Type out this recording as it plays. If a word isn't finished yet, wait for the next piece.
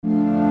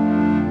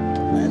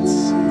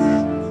Let's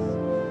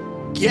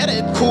get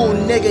it. Cool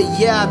nigga,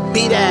 yeah, I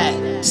be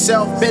that.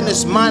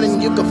 Self-business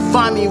minding, you can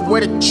find me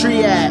where the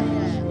tree at.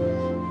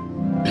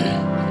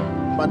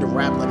 About to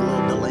rap like a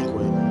little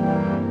delinquent.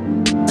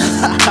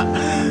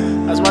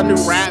 That's my new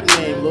rap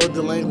name, Little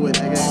Delinquent,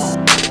 nigga.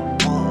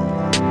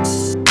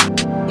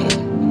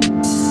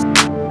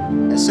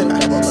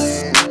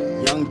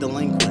 S-O-double-A, Young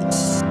Delinquent.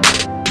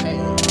 Hey.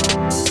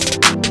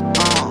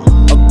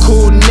 A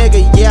cool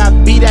nigga, yeah,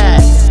 I be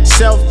that.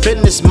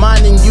 Self-business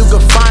minding, you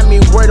can find me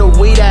where the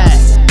weed at.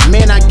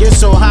 Man, I get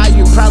so high,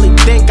 you probably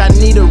think I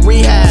need a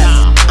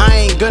rehab.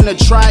 I ain't gonna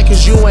try,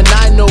 cause you and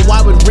I know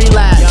I would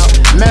relapse.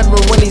 Remember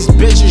when these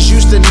bitches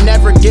used to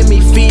never give me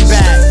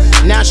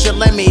feedback? Now she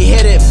let me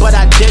hit it, but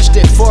I dished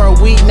it for a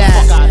week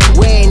nap.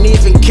 We ain't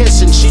even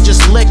kissing, she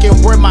just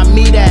licking where my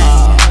meat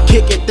at.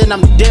 Kick it, then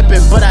I'm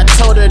dipping, but I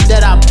told her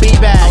that I'll be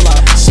back.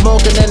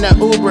 Smoking in the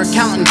Uber,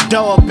 counting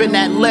dough up in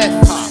that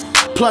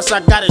lift. Plus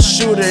I got a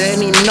shooter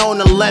and he known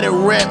to let it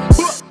rip.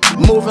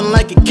 Moving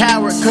like a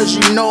coward, cause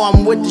you know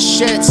I'm with the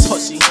shits.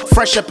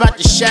 Fresh up out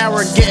the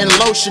shower, getting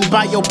lotion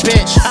by your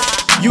bitch.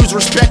 Use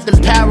respect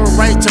and power,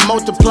 right, to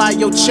multiply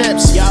your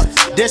chips.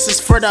 This is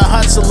for the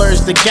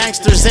hustlers, the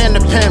gangsters, and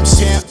the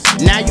pimps.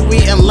 Now you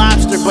eating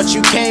lobster, but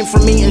you came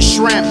from eating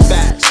shrimp.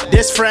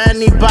 This for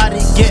anybody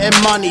getting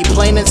money,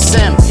 plain and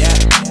simple.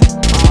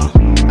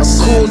 A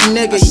cool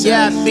nigga,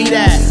 yeah, I be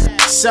that.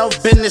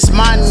 Self-business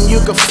minding, you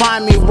can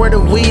find me where the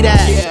weed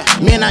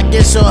at. Man, I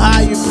get so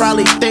high, you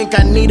probably think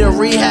I need a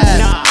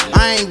rehab.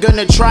 I ain't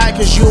gonna try,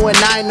 cause you and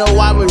I know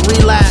I would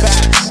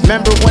relapse.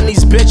 Remember when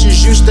these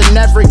bitches used to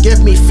never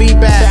give me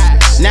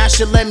feedback? Now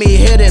she let me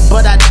hit it,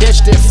 but I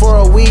dished it for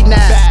a weed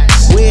nap.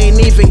 We ain't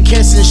even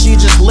kissing, she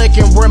just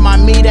licking where my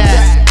meat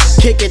at.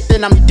 Kick it,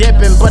 then I'm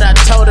dipping, but I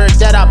told her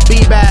that I'll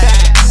be back.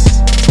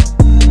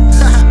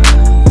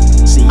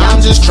 See,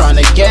 I'm just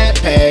tryna get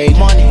paid.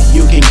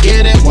 You can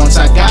get it once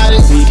I got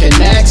it, we can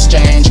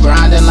exchange.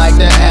 Grinding like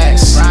the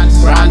X,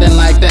 grinding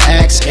like the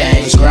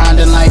Xgames,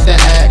 grinding like the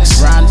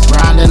X,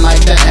 grinding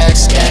like the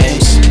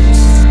Xgames.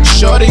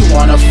 Shorty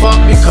wanna fuck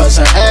because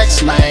her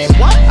ex lame.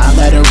 I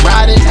let her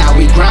ride it, now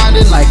we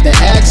grinding like the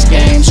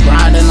Xgames,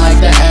 grinding like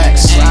the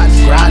X,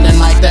 grinding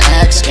like the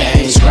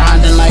Xgames,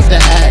 grinding like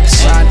the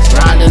X,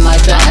 grinding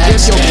like the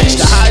X. Give your bitch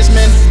the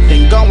Heisman,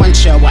 then go and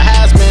chill with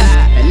Hasman,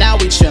 and now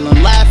we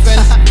chillin' laughing,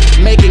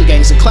 making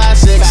gangs of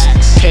classics.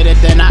 Hit it,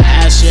 then I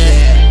ash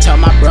it. Tell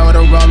my bro to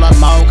roll up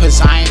more,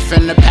 cause I ain't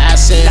finna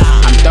pass it.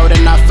 I'm throwed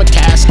enough for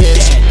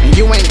caskets, and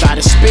you ain't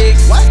gotta speak,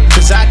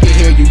 cause I can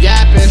hear you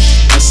yapping.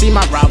 And see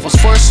my rivals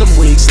for some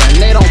weeks, and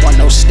they don't want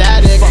no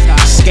static.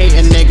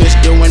 Skating niggas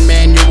doing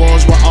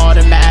manuals with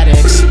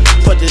automatics.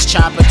 Put this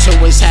chopper to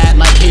his hat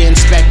like he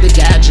Inspector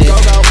Gadget.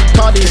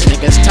 Call these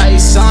niggas tight,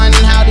 son.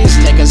 How these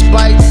niggas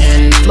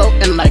biting,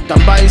 floating like a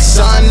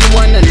bison.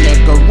 When a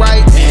nigga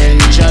writing,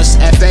 just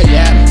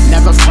FAM.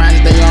 Never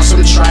friends, they on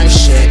some trife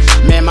shit.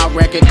 Man, my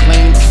record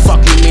clean, the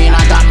fuck you mean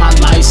I got my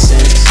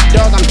license?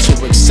 Dog, I'm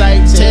too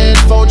excited,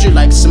 fold you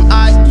like some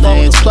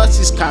eyelids. Plus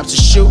these cops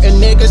are shooting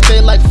niggas,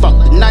 they like fuck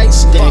the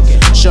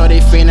nightstick. Sure they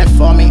fiendin'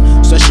 for me,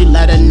 so she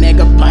let a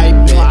nigga pipe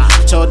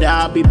it. Told her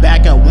I'll be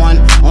back at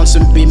 1 on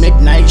some B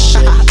McKnight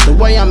shit. The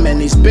way I'm in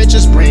these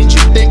bitches' brains,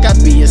 you think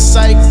I'd be a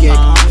psychic.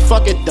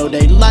 Fuck it though,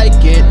 they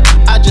like it,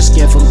 I just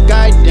give them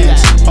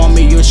guidance.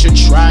 Homie, you should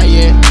try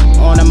it,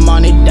 on a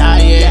money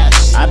diet.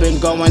 I've been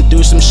going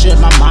through some shit,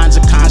 my mind's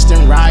a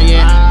constant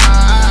riot.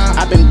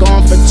 I've been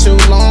gone for too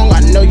long,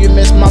 I know you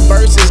miss my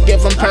verses.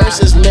 Give them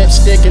purses,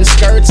 lipstick and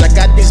skirts. I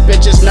got these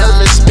bitches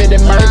nervous,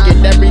 spitting murky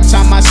every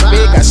time I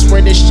speak. I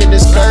swear this shit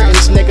is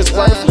curtains, niggas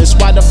worthless.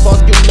 Why the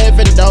fuck you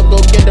living, dog? Go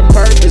get a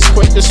purpose,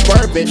 quick to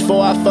swerve it.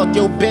 Before I fuck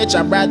your bitch,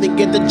 I'd rather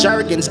get the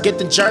jerkins. Get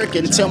the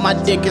jerkin till my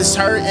dick is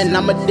hurting.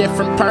 I'm a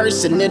different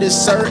person, it is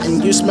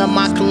certain. You smell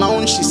my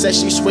cologne, she said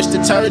she switched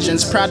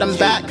detergents. Proud I'm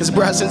back, cause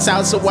bruh since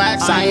House of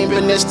Wax I ain't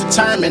been this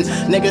determined.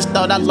 Niggas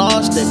thought I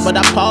lost it, but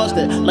I paused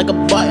it like a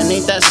button.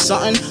 Ain't that something?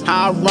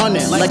 How I run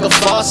it like a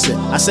faucet.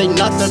 I say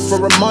nothing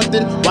for a month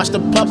and watch the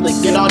public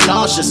get all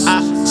nauseous.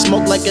 I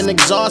smoke like an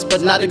exhaust,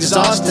 but not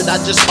exhausted. I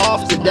just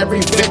offed it.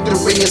 Every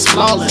victory is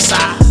flawless.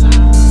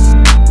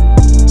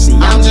 See,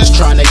 I'm just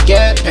tryna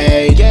get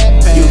paid.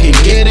 You can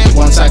get it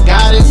once I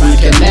got it, we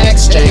can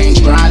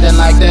exchange. Grinding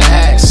like the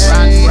X,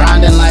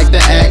 grinding like the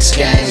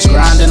Xgames.